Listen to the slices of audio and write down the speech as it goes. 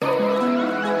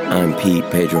I'm Pete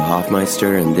Pedro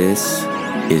Hoffmeister, and this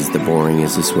is the Boring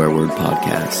is a Swear Word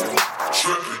podcast.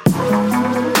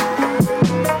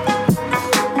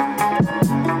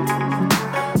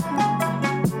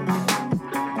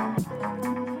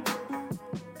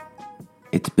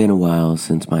 It's been a while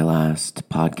since my last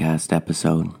podcast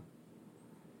episode.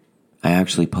 I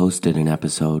actually posted an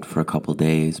episode for a couple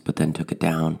days, but then took it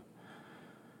down.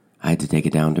 I had to take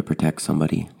it down to protect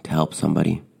somebody, to help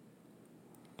somebody.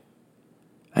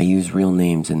 I use real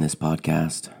names in this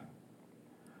podcast,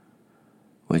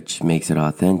 which makes it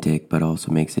authentic, but also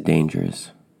makes it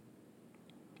dangerous.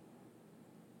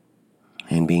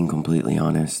 And being completely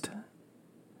honest,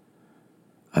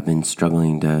 I've been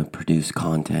struggling to produce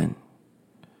content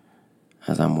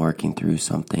as I'm working through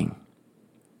something,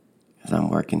 as I'm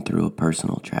working through a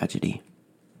personal tragedy.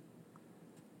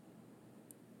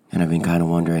 And I've been kind of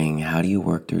wondering, how do you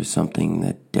work through something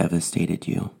that devastated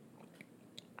you?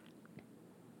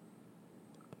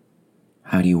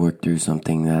 How do you work through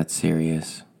something that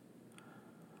serious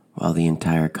while the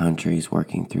entire country is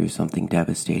working through something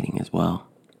devastating as well?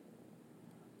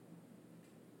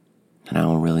 And I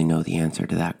don't really know the answer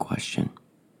to that question.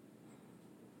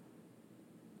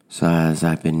 So as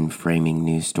I've been framing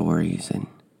new stories and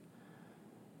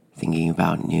thinking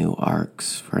about new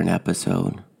arcs for an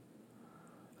episode,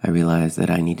 I realized that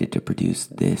I needed to produce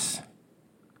this,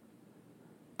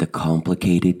 the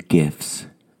Complicated Gifts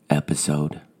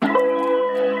episode.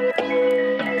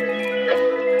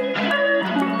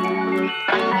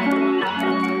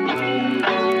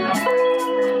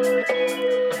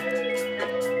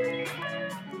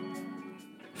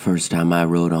 First time I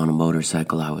rode on a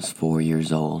motorcycle, I was 4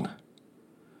 years old.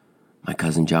 My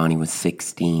cousin Johnny was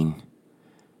 16,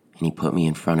 and he put me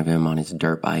in front of him on his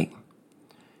dirt bike,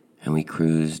 and we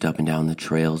cruised up and down the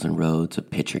trails and roads of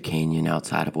Pitcher Canyon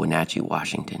outside of Wenatchee,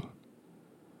 Washington.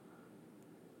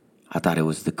 I thought it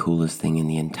was the coolest thing in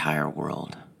the entire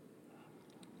world.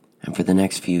 And for the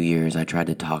next few years, I tried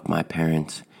to talk my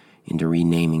parents into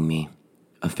renaming me,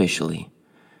 officially,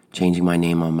 changing my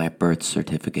name on my birth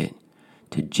certificate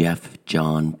to Jeff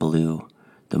John Blue,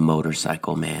 the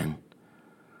Motorcycle Man.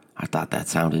 I thought that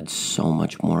sounded so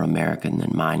much more American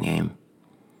than my name.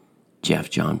 Jeff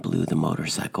John Blue, the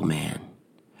Motorcycle Man.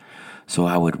 So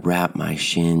I would wrap my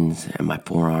shins and my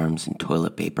forearms in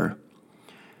toilet paper,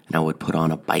 and I would put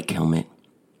on a bike helmet,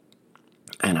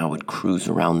 and I would cruise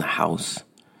around the house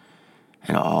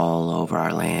and all over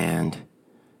our land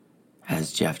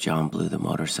as Jeff John Blue, the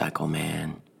Motorcycle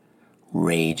Man,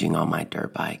 raging on my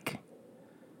dirt bike.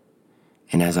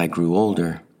 And as I grew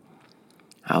older,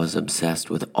 I was obsessed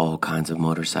with all kinds of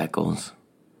motorcycles.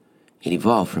 It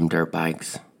evolved from dirt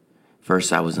bikes.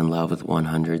 First, I was in love with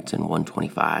 100s and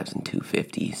 125s and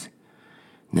 250s.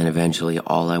 And then eventually,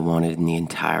 all I wanted in the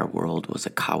entire world was a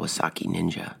Kawasaki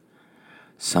Ninja.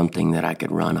 Something that I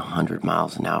could run 100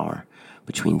 miles an hour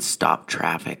between stopped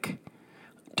traffic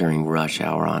during rush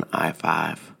hour on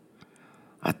I-5.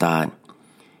 I thought,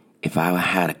 if I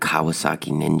had a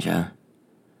Kawasaki Ninja,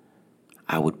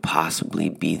 I would possibly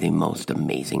be the most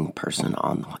amazing person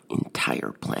on the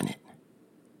entire planet.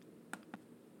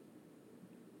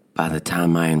 By the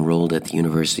time I enrolled at the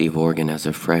University of Oregon as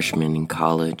a freshman in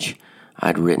college,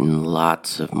 I'd ridden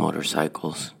lots of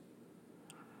motorcycles.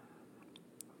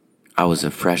 I was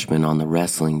a freshman on the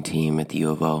wrestling team at the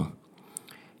U of O,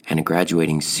 and a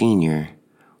graduating senior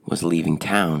was leaving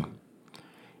town,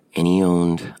 and he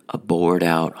owned a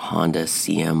bored-out Honda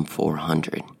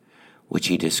CM400, which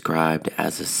he described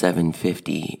as a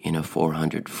 750 in a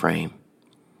 400 frame.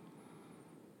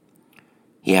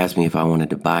 He asked me if I wanted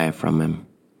to buy it from him,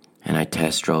 and I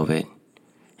test drove it,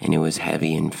 and it was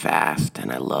heavy and fast, and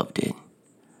I loved it.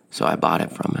 So I bought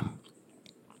it from him,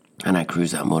 and I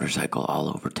cruised that motorcycle all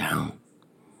over town.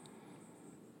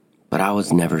 But I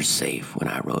was never safe when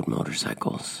I rode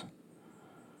motorcycles.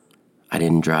 I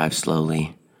didn't drive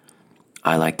slowly.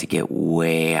 I like to get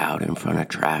way out in front of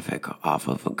traffic off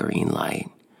of a green light.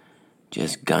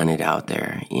 Just gun it out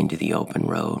there into the open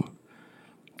road.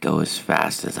 Go as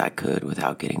fast as I could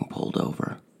without getting pulled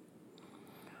over.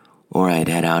 Or I'd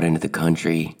head out into the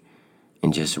country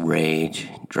and just rage,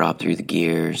 drop through the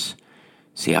gears,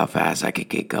 see how fast I could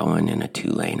get going in a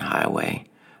 2-lane highway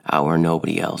out where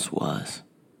nobody else was.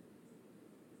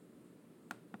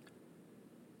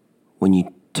 When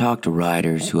you talk to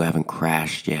riders who haven't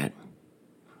crashed yet,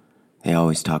 they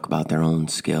always talk about their own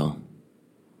skill.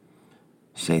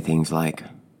 Say things like,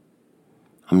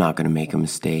 I'm not going to make a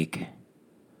mistake.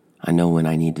 I know when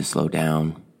I need to slow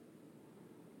down.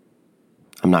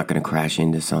 I'm not going to crash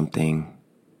into something.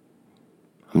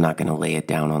 I'm not going to lay it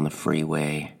down on the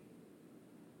freeway.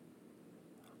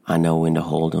 I know when to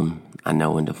hold 'em I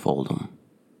know when to fold them.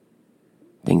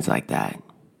 Things like that.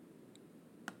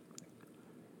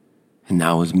 And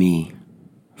that was me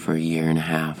for a year and a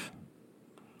half.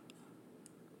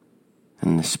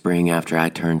 In the spring after I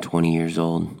turned 20 years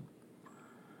old,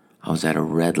 I was at a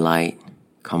red light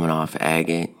coming off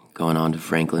Agate, going on to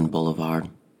Franklin Boulevard.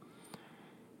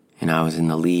 And I was in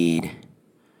the lead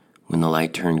when the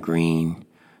light turned green,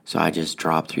 so I just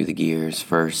dropped through the gears,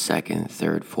 first, second,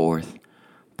 third, fourth,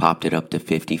 popped it up to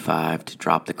 55 to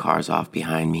drop the cars off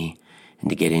behind me and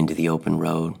to get into the open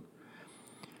road.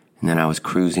 And then I was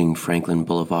cruising Franklin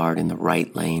Boulevard in the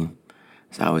right lane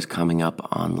as I was coming up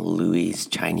on Louis'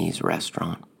 Chinese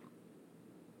restaurant.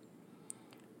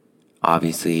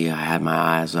 Obviously, I had my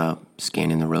eyes up,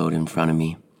 scanning the road in front of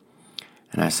me,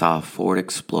 and I saw a Ford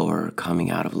Explorer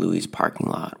coming out of Louis' parking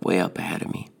lot way up ahead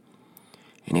of me,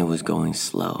 and it was going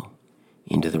slow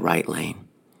into the right lane.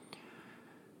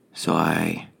 So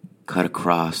I cut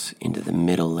across into the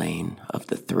middle lane of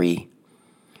the 3,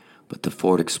 but the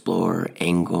Ford Explorer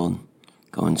angled,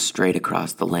 going straight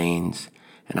across the lanes,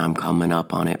 and I'm coming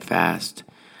up on it fast.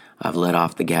 I've let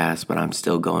off the gas, but I'm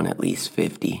still going at least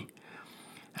 50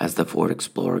 as the Ford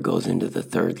Explorer goes into the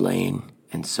 3rd lane,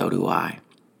 and so do I.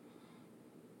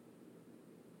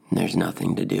 And there's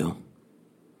nothing to do.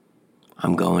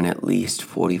 I'm going at least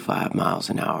 45 miles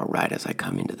an hour right as I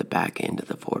come into the back end of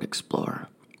the Ford Explorer.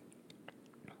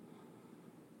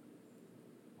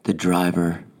 The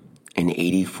driver, an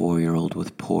 84-year-old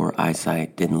with poor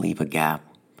eyesight, didn't leave a gap.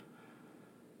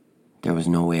 There was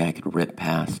no way I could rip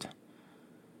past.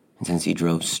 And since he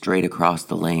drove straight across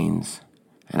the lanes,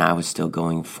 and I was still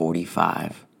going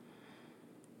 45,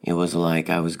 it was like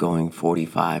I was going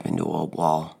 45 into a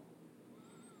wall.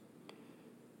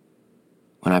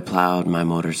 When I plowed my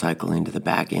motorcycle into the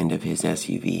back end of his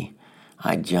SUV,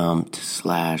 I jumped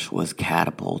 / was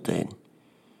catapulted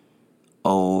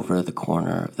over the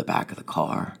corner of the back of the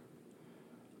car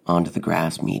onto the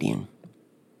grass median,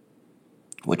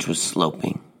 which was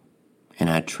sloping and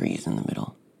had trees in the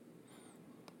middle.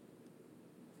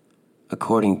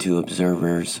 According to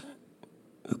observers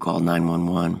who called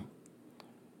 911,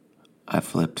 I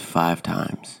flipped 5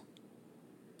 times.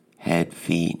 Head,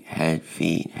 feet, head,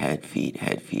 feet, head, feet,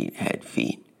 head, feet, head,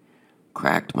 feet.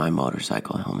 Cracked my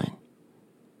motorcycle helmet.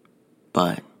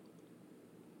 But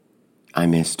I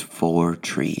missed 4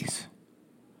 trees.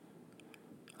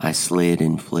 I slid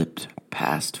and flipped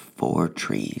past 4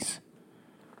 trees.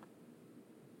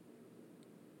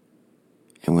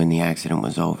 And when the accident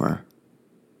was over,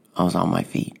 I was on my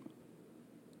feet.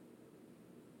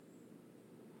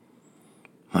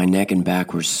 My neck and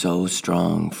back were so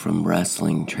strong from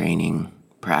wrestling, training,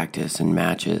 practice, and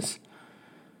matches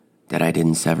that I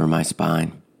didn't sever my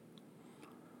spine.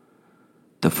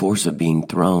 The force of being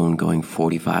thrown going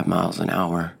 45 miles an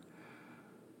hour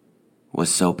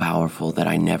was so powerful that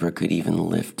I never could even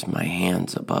lift my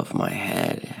hands above my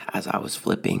head as I was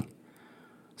flipping,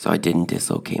 so I didn't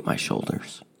dislocate my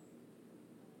shoulders.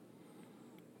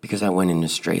 Because I went in a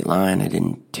straight line, I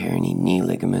didn't tear any knee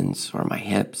ligaments or my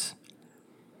hips.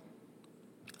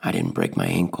 I didn't break my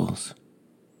ankles.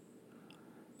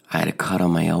 I had a cut on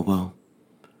my elbow,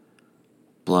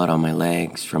 blood on my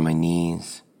legs from my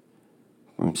knees,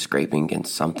 from scraping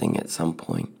against something at some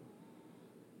point.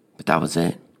 But that was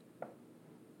it.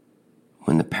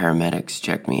 When the paramedics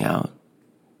checked me out,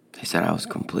 they said I was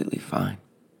completely fine.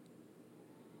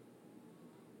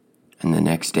 And the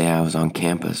next day I was on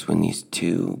campus when these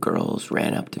 2 girls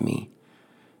ran up to me,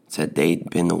 said they'd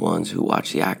been the ones who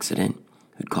watched the accident,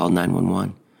 who'd called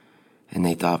 911. And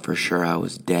they thought for sure I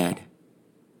was dead.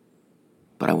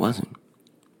 But I wasn't.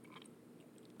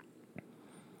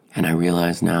 And I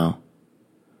realize now,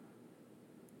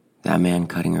 that man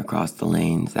cutting across the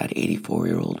lanes, that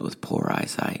 84-year-old with poor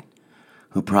eyesight,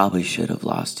 who probably should have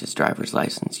lost his driver's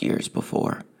license years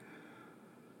before,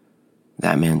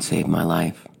 that man saved my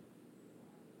life.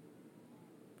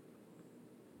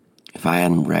 If I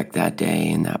hadn't wrecked that day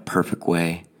in that perfect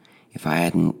way, if I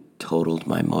hadn't totaled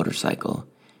my motorcycle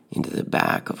into the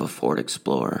back of a Ford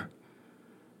Explorer,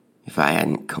 if I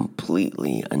hadn't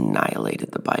completely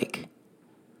annihilated the bike,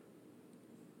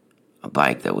 a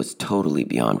bike that was totally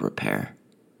beyond repair,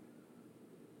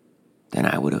 then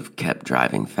I would have kept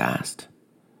driving fast.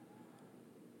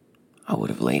 I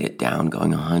would have laid it down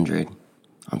going 100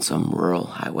 on some rural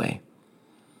highway.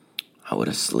 I would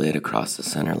have slid across the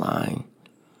center line.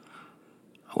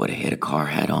 I would have hit a car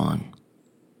head on.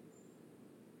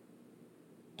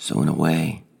 So in a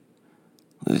way,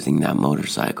 losing that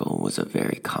motorcycle was a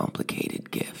very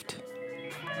complicated gift.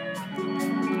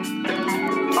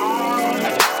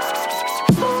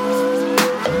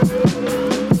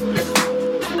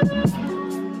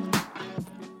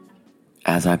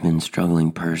 As I've been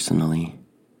struggling personally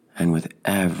and with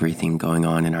everything going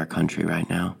on in our country right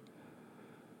now,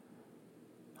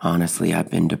 honestly, I've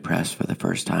been depressed for the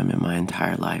first time in my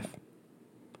entire life.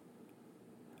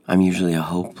 I'm usually a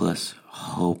hopeless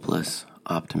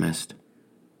optimist.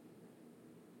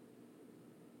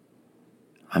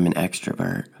 I'm an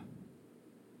extrovert.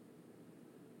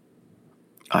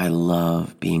 I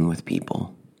love being with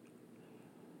people.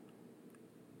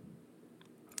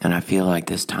 And I feel like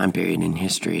this time period in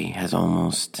history has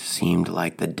almost seemed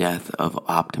like the death of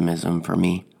optimism for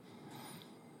me.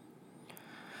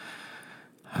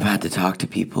 I've had to talk to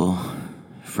people,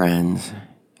 friends,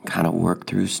 and kind of work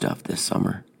through stuff this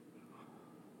summer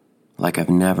like I've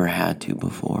never had to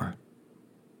before.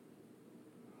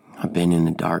 I've been in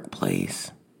a dark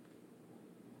place.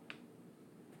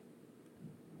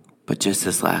 But just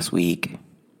this last week,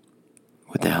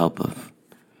 with the help of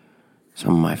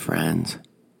some of my friends,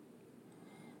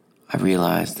 I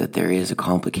realized that there is a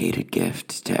complicated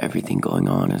gift to everything going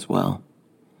on as well.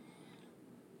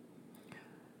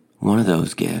 One of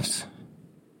those gifts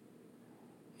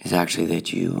is actually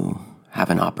that you have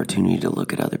an opportunity to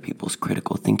look at other people's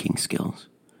critical thinking skills.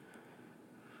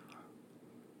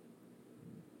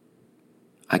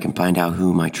 I can find out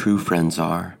who my true friends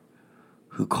are,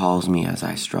 who calls me as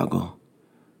I struggle,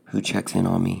 who checks in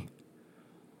on me.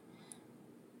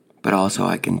 But also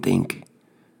I can think,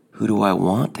 who do I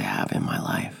want to have in my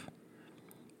life?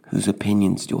 Whose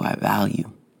opinions do I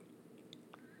value?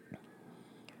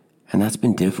 And that's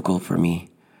been difficult for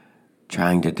me,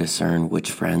 trying to discern which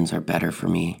friends are better for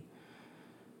me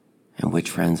and which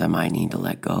friends I might need to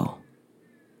let go.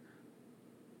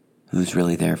 Who's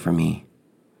really there for me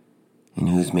and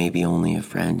who's maybe only a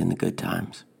friend in the good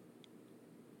times.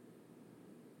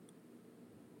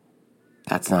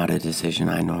 That's not a decision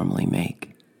I normally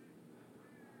make.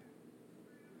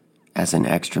 As an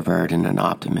extrovert and an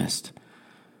optimist,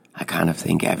 I kind of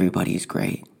think everybody's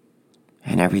great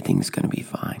and everything's going to be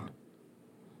fine.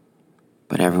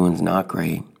 But everyone's not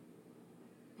great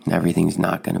and everything's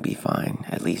not going to be fine,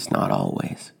 at least not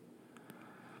always.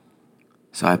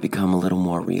 So I've become a little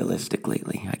more realistic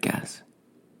lately, I guess.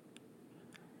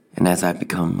 And as I've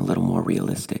become a little more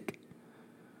realistic,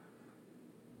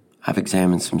 I've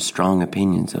examined some strong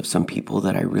opinions of some people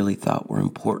that I really thought were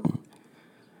important,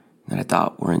 that I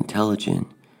thought were intelligent,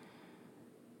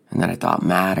 and that I thought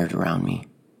mattered around me.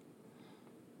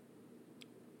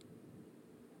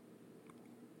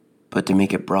 But to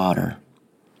make it broader,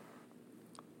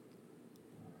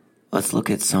 let's look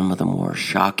at some of the more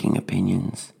shocking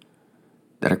opinions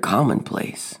that are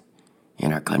commonplace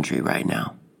in our country right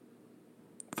now.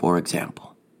 For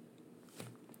example,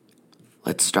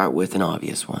 let's start with an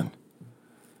obvious one.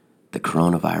 The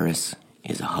coronavirus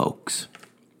is a hoax.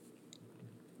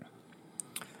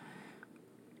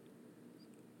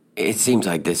 It seems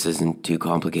like this isn't too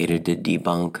complicated to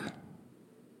debunk,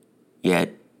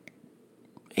 yet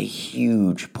a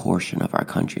huge portion of our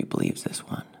country believes this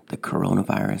one. The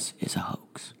coronavirus is a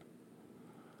hoax.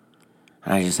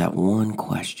 And I just have one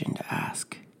question to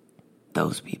ask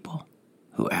those people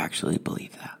who actually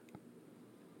believe that.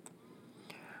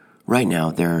 Right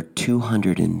now, there are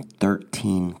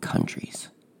 213 countries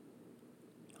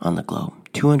on the globe.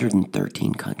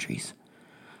 213 countries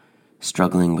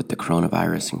struggling with the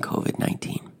coronavirus and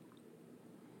COVID-19.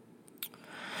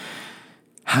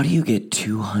 How do you get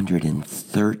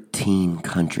 213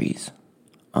 countries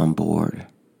on board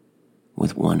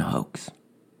with one hoax,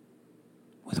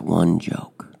 with one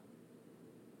joke,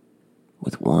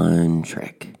 with one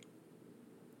trick?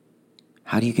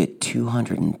 How do you get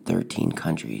 213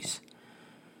 countries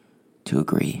to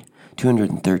agree?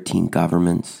 213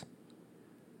 governments,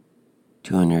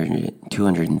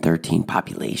 213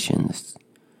 populations,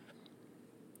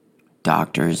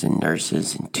 doctors and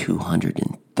nurses in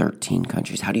 213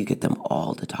 countries. How do you get them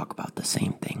all to talk about the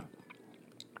same thing?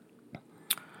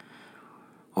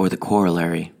 Or the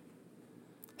corollary,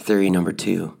 theory number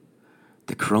 2,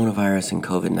 the coronavirus and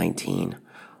COVID-19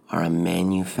 are a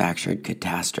manufactured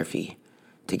catastrophe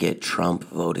to get Trump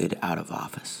voted out of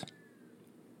office.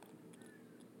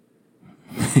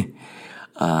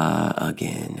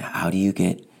 Again, how do you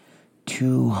get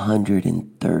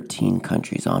 213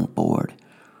 countries on board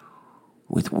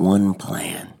with one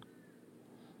plan?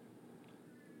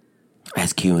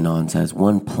 As QAnon says,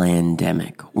 one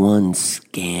plandemic, one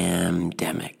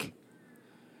scamdemic.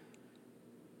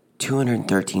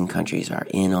 213 countries are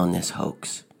in on this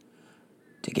hoax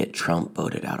to get Trump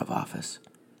voted out of office.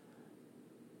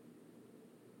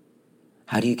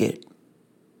 How do you get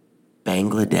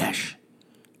Bangladesh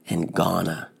and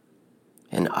Ghana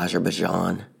and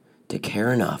Azerbaijan to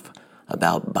care enough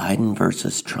about Biden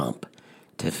versus Trump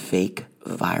to fake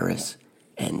virus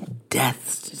and death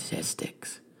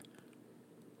statistics.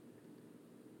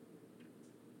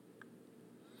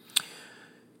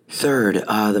 Third,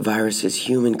 the virus is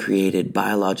human-created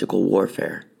biological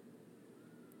warfare,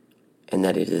 and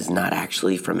that it is not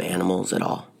actually from animals at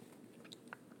all.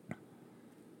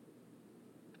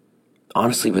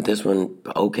 Honestly, with this one,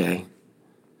 okay.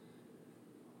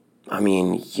 I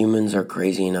mean, humans are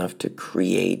crazy enough to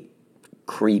create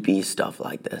creepy stuff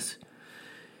like this.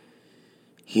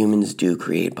 Humans do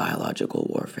create biological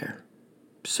warfare.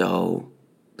 So,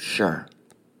 sure,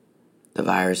 the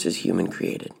virus is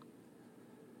human-created.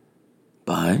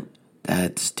 But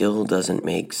that still doesn't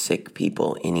make sick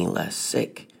people any less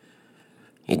sick.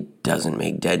 It doesn't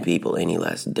make dead people any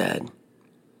less dead.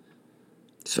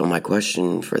 So my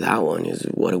question for that one is,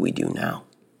 what do we do now?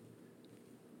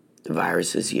 The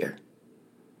virus is here.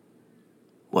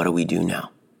 What do we do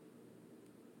now?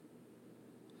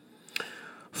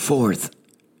 Fourth,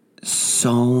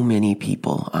 so many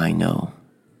people I know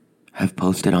have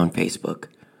posted on Facebook,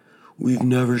 "We've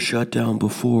never shut down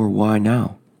before, why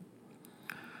now?"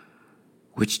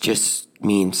 Which just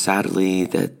means, sadly,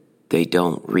 that they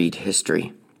don't read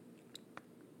history.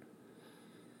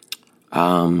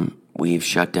 We've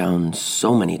shut down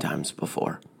so many times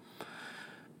before.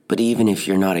 But even if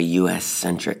you're not a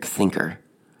US-centric thinker,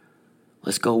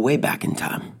 let's go way back in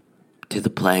time to the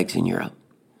plagues in Europe.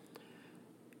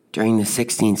 During the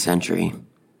 16th century,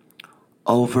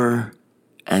 over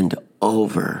and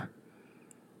over,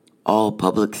 all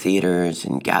public theaters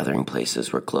and gathering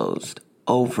places were closed.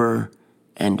 Over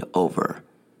and over,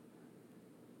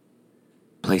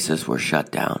 places were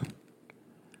shut down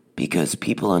because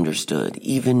people understood,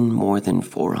 even more than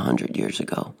 400 years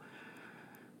ago,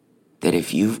 that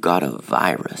if you've got a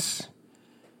virus,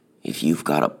 if you've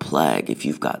got a plague, if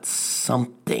you've got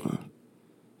something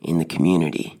in the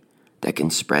community that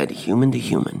can spread human to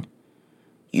human,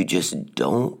 you just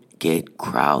don't get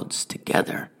crowds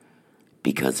together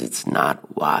because it's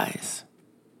not wise.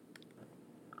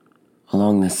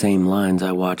 Along the same lines,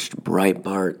 I watched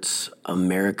Breitbart's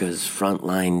America's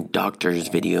Frontline Doctors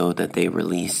video that they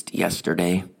released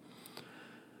yesterday,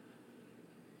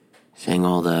 saying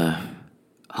all the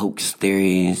hoax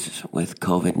theories with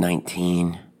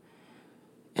COVID-19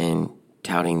 and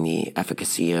touting the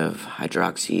efficacy of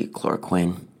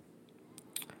hydroxychloroquine.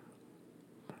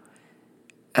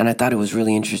 And I thought it was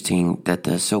really interesting that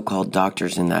the so-called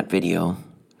doctors in that video,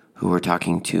 who were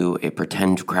talking to a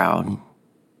pretend crowd,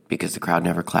 because the crowd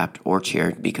never clapped or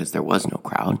cheered because there was no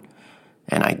crowd,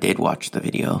 and I did watch the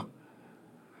video,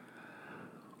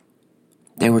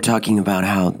 they were talking about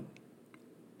how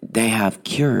they have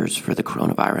cures for the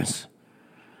coronavirus.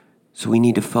 So we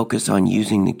need to focus on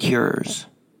using the cures,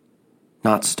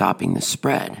 not stopping the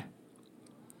spread.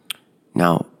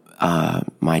 Now,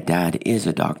 my dad is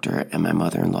a doctor and my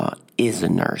mother-in-law is a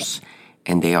nurse,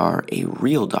 and they are a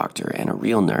real doctor and a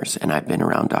real nurse, and I've been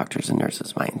around doctors and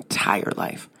nurses my entire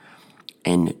life.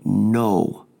 And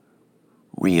no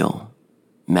real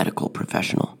medical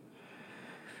professional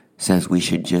says we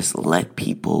should just let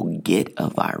people get a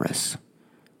virus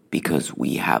because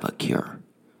we have a cure.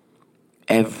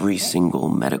 Every single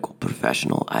medical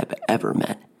professional I've ever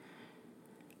met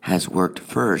has worked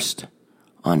first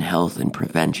on health and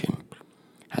prevention,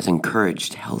 has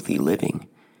encouraged healthy living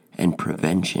and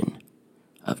prevention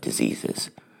of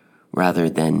diseases, rather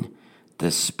than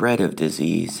the spread of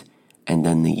disease and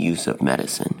then the use of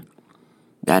medicine.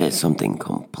 That is something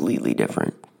completely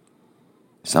different.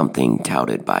 Something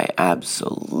touted by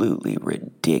absolutely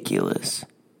ridiculous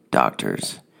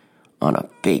doctors on a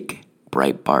fake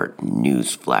Breitbart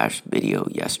news flash video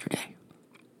yesterday.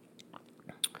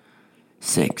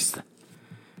 Sixth,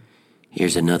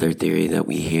 here's another theory that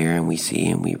we hear and we see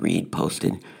and we read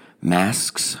posted.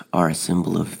 Masks are a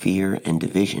symbol of fear and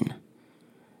division.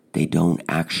 They don't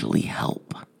actually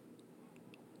help.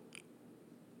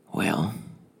 Well,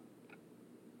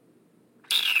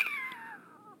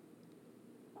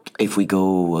 if we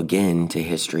go again to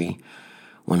history,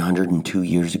 102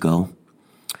 years ago,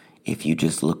 if you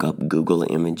just look up Google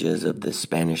images of the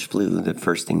Spanish flu, the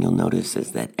first thing you'll notice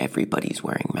is that everybody's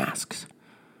wearing masks.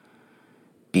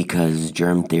 Because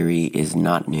germ theory is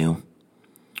not new.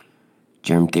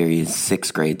 Germ theory is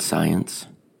 6th grade science.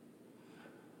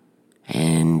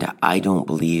 And I don't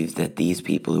believe that these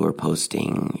people who are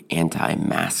posting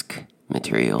anti-mask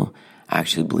material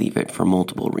actually believe it for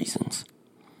multiple reasons.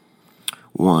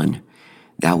 One,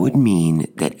 that would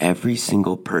mean that every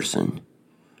single person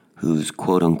who's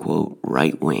quote-unquote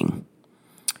right-wing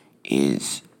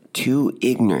is too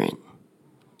ignorant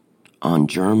on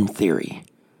germ theory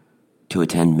to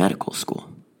attend medical school.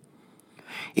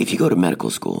 If you go to medical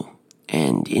school,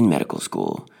 and in medical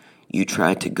school, you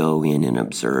try to go in and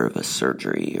observe a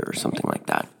surgery or something like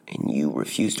that, and you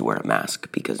refuse to wear a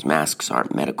mask because masks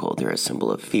aren't medical, they're a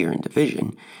symbol of fear and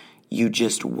division, you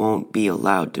just won't be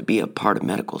allowed to be a part of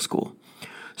medical school.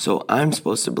 So I'm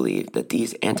supposed to believe that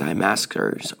these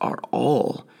anti-maskers are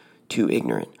all too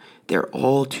ignorant. They're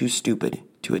all too stupid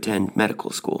to attend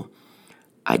medical school.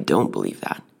 I don't believe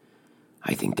that.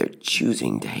 I think they're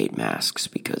choosing to hate masks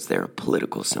because they're a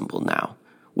political symbol now,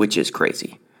 which is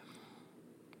crazy.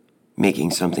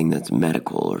 Making something that's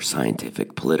medical or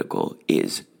scientific political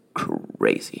is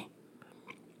crazy.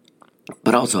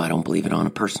 But also, I don't believe it on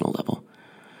a personal level.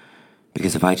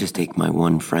 Because if I just take my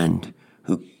one friend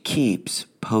who keeps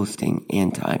posting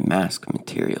anti-mask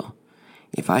material,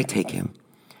 if I take him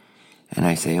and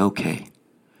I say, okay,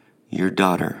 your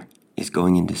daughter is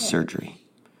going into surgery.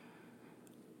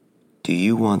 Do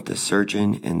you want the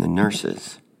surgeon and the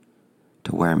nurses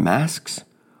to wear masks,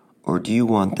 or do you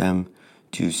want them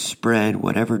to spread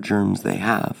whatever germs they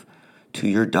have to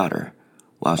your daughter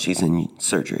while she's in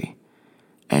surgery?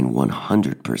 And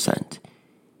 100%,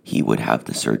 he would have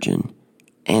the surgeon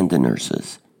and the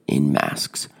nurses in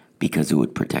masks because it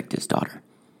would protect his daughter.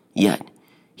 Yet,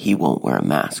 he won't wear a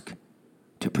mask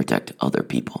to protect other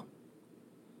people.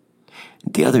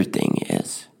 The other thing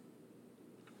is,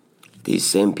 these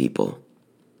same people,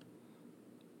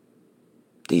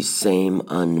 these same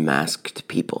unmasked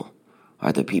people,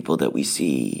 are the people that we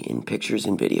see in pictures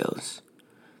and videos.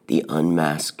 The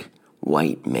unmasked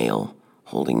white male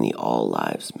holding the All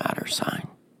Lives Matter sign.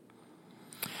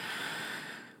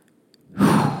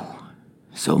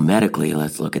 So medically,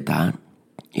 let's look at that.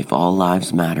 If all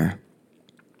lives matter,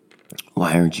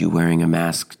 why aren't you wearing a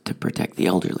mask to protect the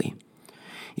elderly?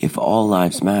 If all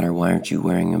lives matter, why aren't you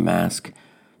wearing a mask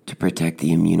to protect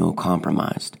the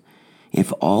immunocompromised?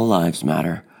 If all lives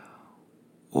matter,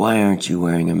 why aren't you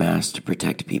wearing a mask to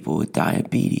protect people with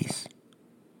diabetes,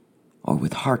 or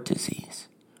with heart disease,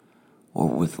 or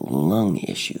with lung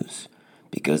issues?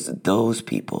 Because those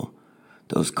people,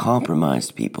 those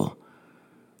compromised people,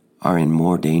 are in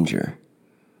more danger.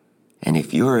 And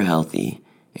if you're healthy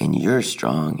and you're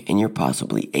strong and you're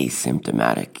possibly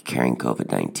asymptomatic carrying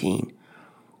COVID-19,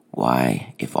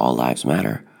 why, if all lives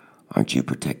matter, aren't you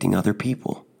protecting other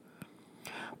people?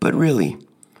 But really,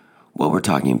 what we're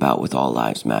talking about with all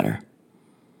lives matter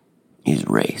is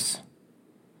race.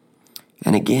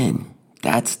 And again,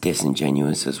 that's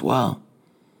disingenuous as well.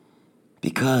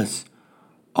 Because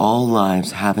all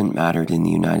lives haven't mattered in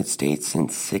the United States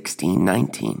since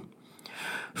 1619.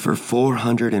 For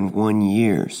 401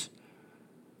 years,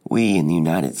 we in the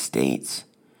United States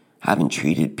haven't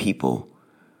treated people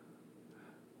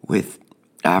with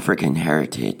African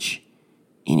heritage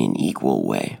in an equal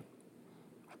way.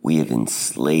 We have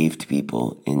enslaved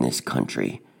people in this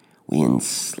country. We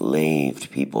enslaved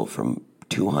people from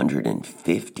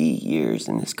 250 years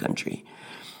in this country.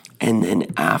 And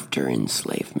then after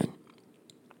enslavement,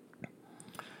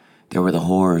 there were the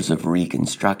horrors of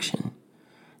Reconstruction.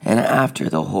 And after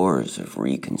the horrors of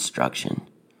Reconstruction,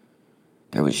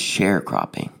 there was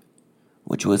sharecropping,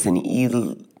 which was an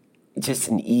evil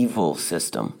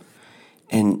system.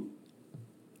 And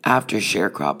after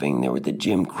sharecropping, there were the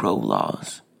Jim Crow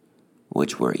laws,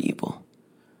 which were evil.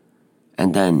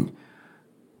 And then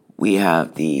we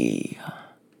have the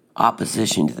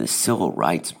opposition to the civil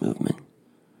rights movement.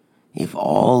 If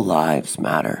all lives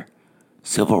matter,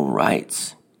 civil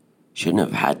rights shouldn't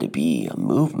have had to be a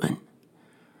movement.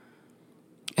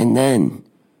 And then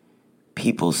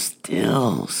people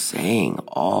still saying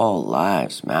all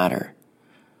lives matter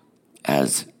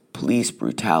as police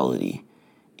brutality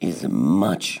is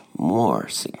much more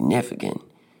significant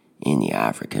in the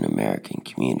African American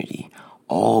community.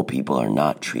 All people are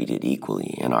not treated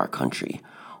equally in our country.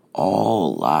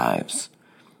 All lives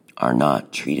are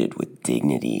not treated with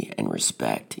dignity and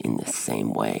respect in the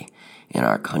same way in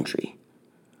our country.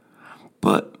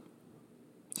 But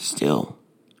still,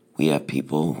 we have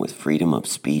people with freedom of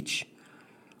speech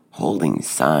holding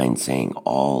signs saying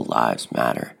all lives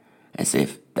matter, as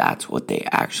if that's what they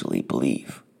actually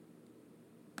believe.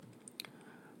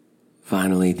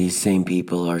 Finally, these same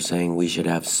people are saying we should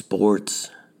have sports,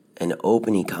 an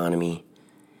open economy,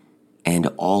 and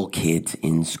all kids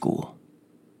in school.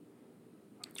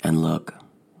 And look,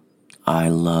 I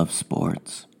love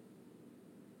sports.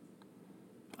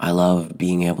 I love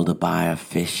being able to buy a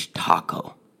fish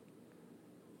taco.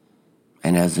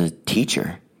 And as a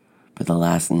teacher for the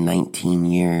last 19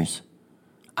 years,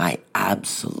 I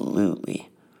absolutely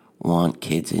want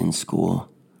kids in school.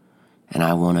 And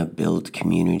I want to build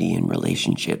community and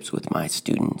relationships with my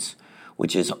students,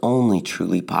 which is only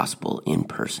truly possible in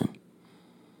person.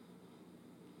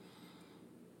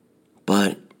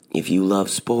 if you love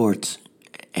sports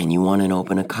and you want an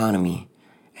open economy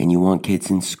and you want kids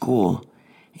in school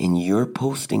and you're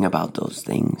posting about those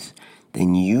things,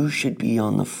 then you should be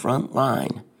on the front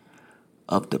line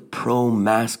of the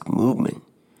pro-mask movement.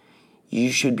 You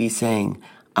should be saying,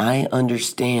 I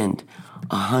understand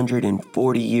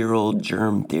 140-year-old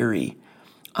germ theory.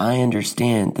 I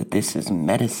understand that this is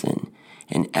medicine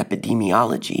and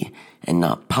epidemiology and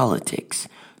not politics.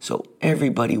 So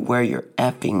everybody wear your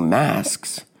effing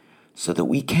masks so that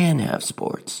we can have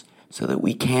sports, so that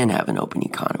we can have an open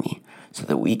economy, so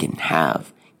that we can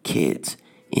have kids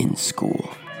in school.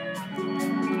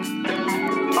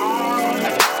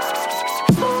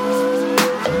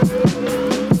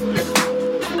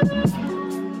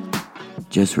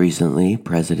 Just recently,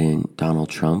 President Donald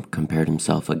Trump compared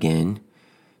himself again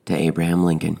to Abraham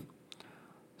Lincoln.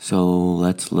 So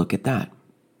let's look at that.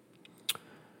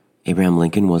 Abraham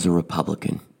Lincoln was a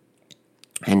Republican,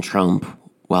 and Trump,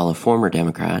 while a former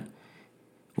Democrat,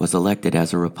 was elected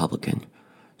as a Republican.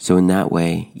 So in that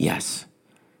way, yes,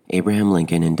 Abraham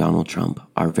Lincoln and Donald Trump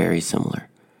are very similar.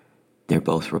 They're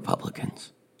both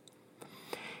Republicans.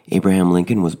 Abraham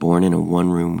Lincoln was born in a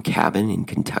one-room cabin in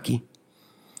Kentucky.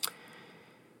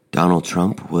 Donald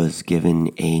Trump was given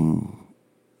in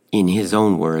his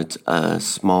own words, a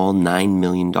small $9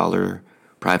 million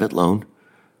private loan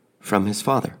from his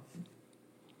father.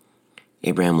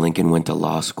 Abraham Lincoln went to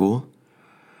law school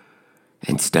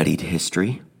and studied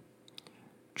history.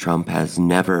 Trump has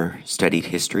never studied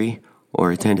history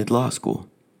or attended law school.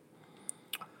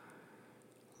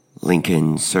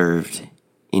 Lincoln served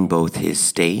in both his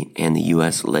state and the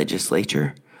U.S.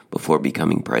 legislature before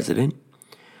becoming president.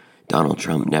 Donald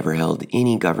Trump never held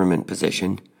any government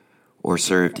position or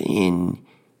served in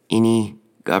any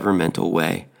governmental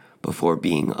way before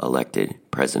being elected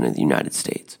President of the United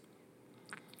States.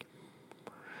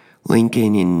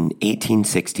 Lincoln in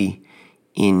 1860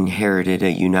 inherited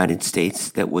a United States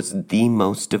that was the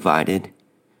most divided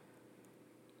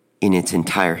in its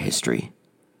entire history.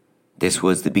 This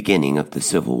was the beginning of the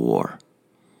Civil War.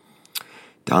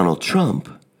 Donald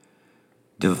Trump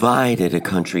divided a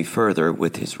country further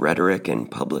with his rhetoric and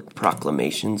public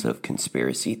proclamations of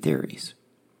conspiracy theories.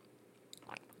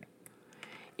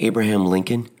 Abraham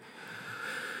Lincoln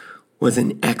was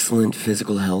in excellent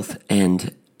physical health,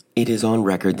 and it is on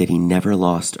record that he never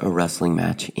lost a wrestling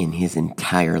match in his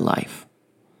entire life.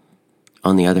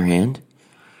 On the other hand,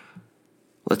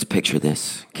 let's picture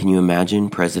this. Can you imagine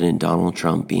President Donald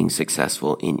Trump being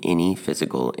successful in any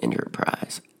physical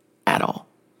enterprise at all?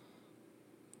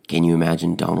 Can you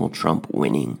imagine Donald Trump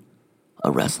winning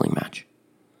a wrestling match?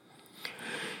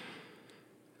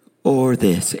 Or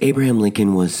this, Abraham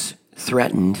Lincoln was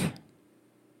threatened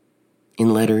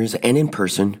in letters and in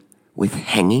person with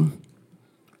hanging,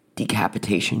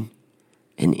 decapitation,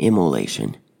 and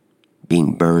immolation,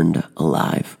 being burned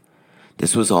alive.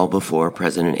 This was all before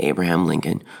President Abraham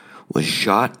Lincoln was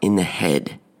shot in the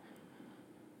head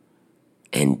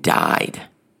and died.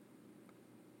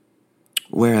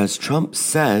 Whereas Trump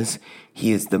says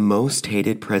he is the most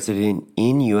hated president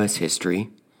in U.S. history,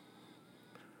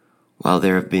 while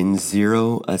there have been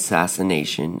 0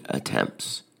 assassination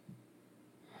attempts.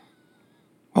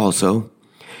 Also,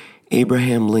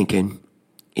 Abraham Lincoln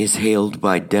is hailed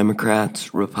by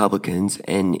Democrats, Republicans,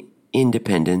 and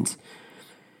independents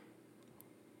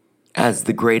as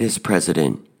the greatest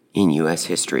president in U.S.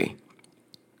 history.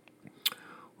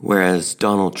 Whereas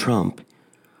Donald Trump,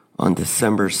 on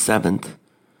December 7th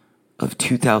of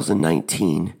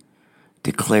 2019,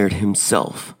 declared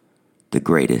himself the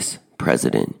greatest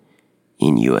president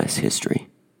in U.S. history.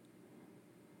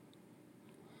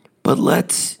 But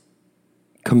let's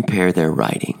compare their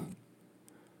writing.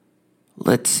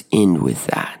 Let's end with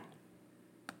that.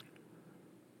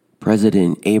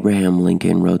 President Abraham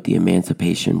Lincoln wrote the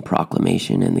Emancipation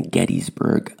Proclamation and the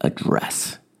Gettysburg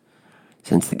Address.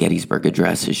 Since the Gettysburg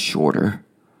Address is shorter,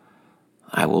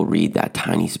 I will read that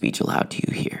tiny speech aloud to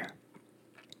you here.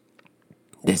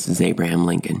 This is Abraham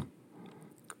Lincoln.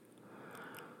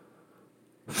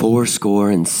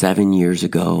 77 years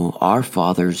ago, our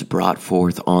fathers brought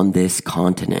forth on this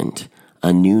continent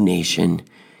a new nation,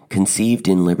 conceived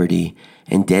in liberty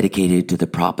and dedicated to the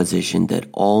proposition that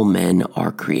all men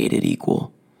are created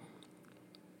equal.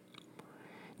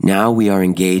 Now we are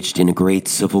engaged in a great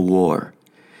civil war,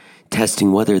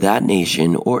 testing whether that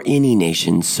nation or any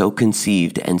nation so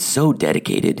conceived and so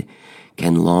dedicated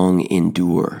can long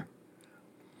endure.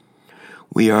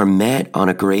 We are met on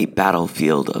a great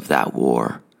battlefield of that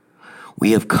war.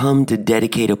 We have come to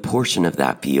dedicate a portion of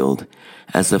that field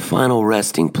as the final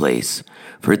resting place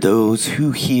for those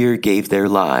who here gave their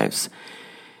lives,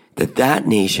 that that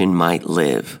nation might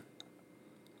live.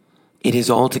 It is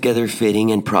altogether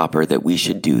fitting and proper that we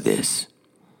should do this.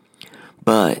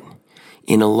 But,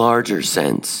 in a larger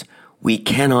sense, we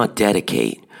cannot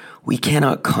dedicate, we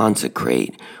cannot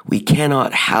consecrate, we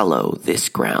cannot hallow this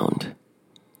ground.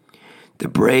 The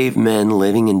brave men,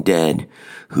 living and dead,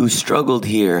 who struggled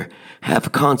here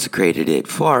have consecrated it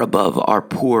far above our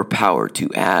poor power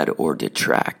to add or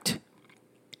detract.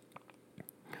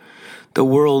 The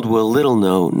world will little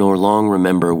know nor long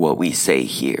remember what we say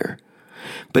here,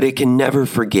 but it can never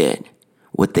forget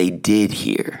what they did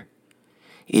here.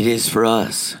 It is for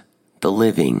us, the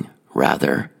living,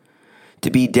 rather, to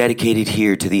be dedicated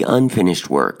here to the unfinished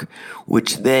work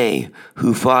which they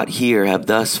who fought here have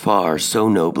thus far so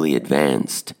nobly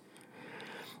advanced.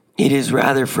 It is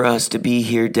rather for us to be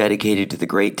here dedicated to the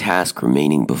great task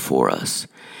remaining before us,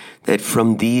 that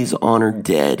from these honored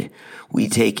dead we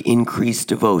take increased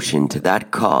devotion to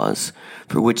that cause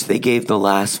for which they gave the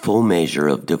last full measure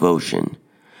of devotion,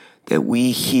 that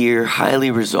we here highly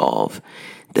resolve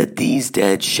that these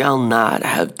dead shall not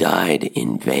have died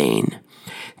in vain,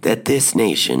 that this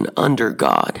nation under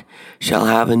God shall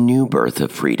have a new birth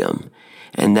of freedom,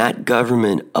 and that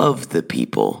government of the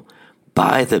people,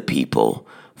 by the people,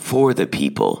 for the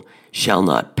people, shall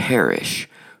not perish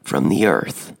from the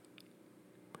earth.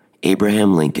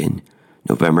 Abraham Lincoln,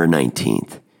 November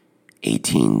 19th,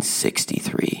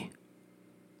 1863.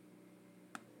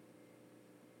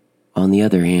 On the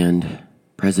other hand,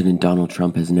 President Donald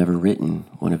Trump has never written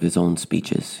one of his own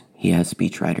speeches. He has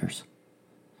speechwriters.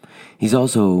 He's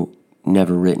also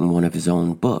never written one of his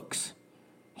own books.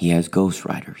 He has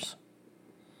ghostwriters.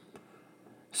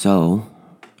 So,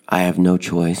 I have no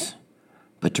choice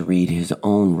but to read his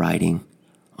own writing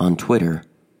on Twitter,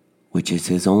 which is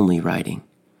his only writing.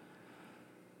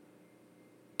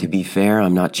 To be fair,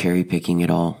 I'm not cherry-picking at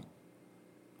all.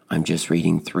 I'm just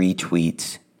reading 3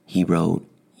 tweets he wrote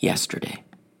yesterday.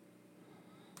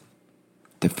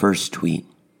 The first tweet.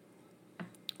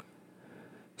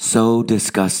 So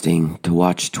disgusting to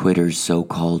watch Twitter's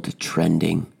so-called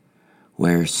trending,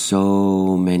 where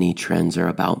so many trends are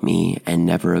about me and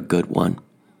never a good one.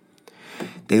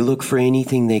 They look for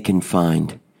anything they can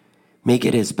find, make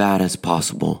it as bad as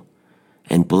possible,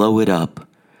 and blow it up,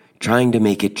 trying to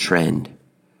make it trend.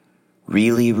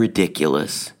 Really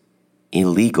ridiculous,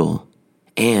 illegal,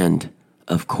 and,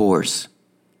 of course,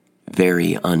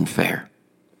 very unfair.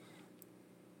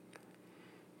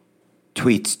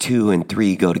 Tweets 2 and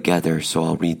 3 go together, so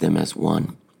I'll read them as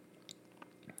one.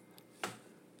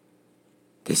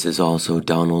 This is also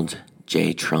Donald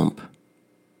J. Trump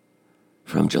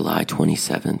from July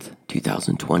 27th,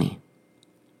 2020.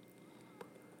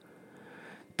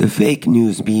 The fake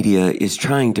news media is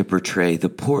trying to portray the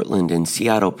Portland and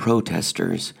Seattle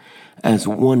protesters as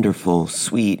wonderful,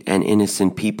 sweet, and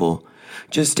innocent people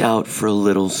just out for a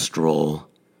little stroll.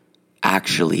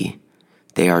 Actually,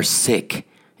 they are sick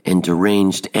and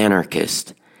deranged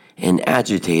anarchists and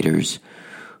agitators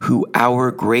who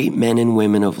our great men and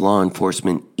women of law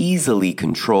enforcement easily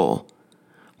control,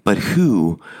 but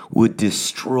who would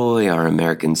destroy our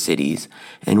American cities,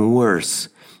 and worse,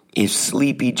 if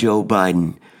sleepy Joe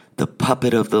Biden, the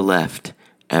puppet of the left,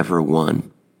 ever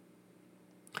won.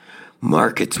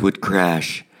 Markets would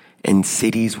crash and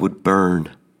cities would burn.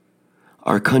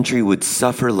 Our country would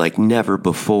suffer like never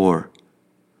before.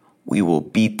 We will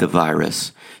beat the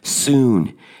virus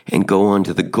soon and go on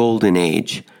to the golden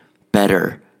age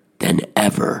better than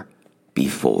ever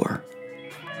before.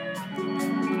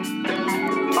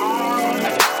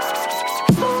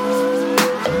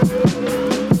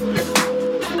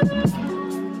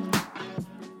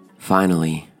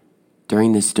 Finally,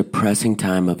 during this depressing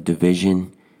time of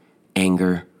division,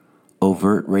 anger,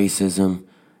 overt racism,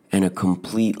 and a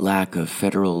complete lack of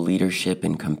federal leadership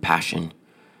and compassion,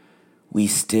 we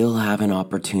still have an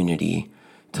opportunity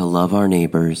to love our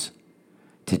neighbors,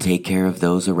 to take care of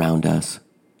those around us,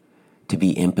 to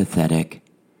be empathetic,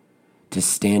 to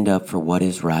stand up for what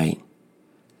is right,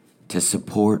 to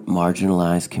support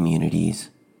marginalized communities,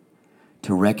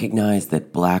 to recognize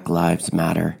that Black lives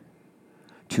matter,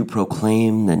 to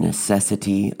proclaim the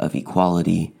necessity of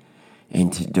equality,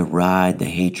 and to deride the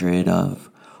hatred of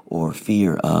or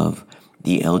fear of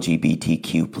the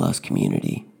LGBTQ+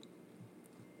 community.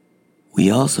 We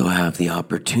also have the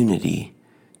opportunity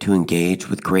to engage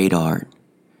with great art,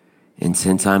 and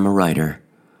since I'm a writer,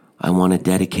 I want to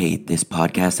dedicate this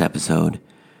podcast episode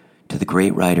to the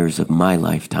great writers of my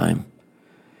lifetime.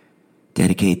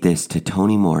 Dedicate this to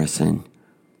Toni Morrison,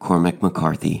 Cormac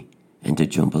McCarthy, and to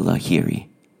Jhumpa Lahiri.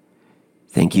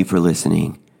 Thank you for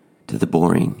listening to the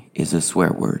Boring is a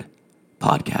Swear Word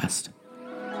podcast.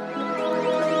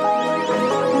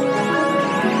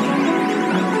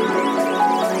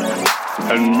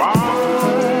 and my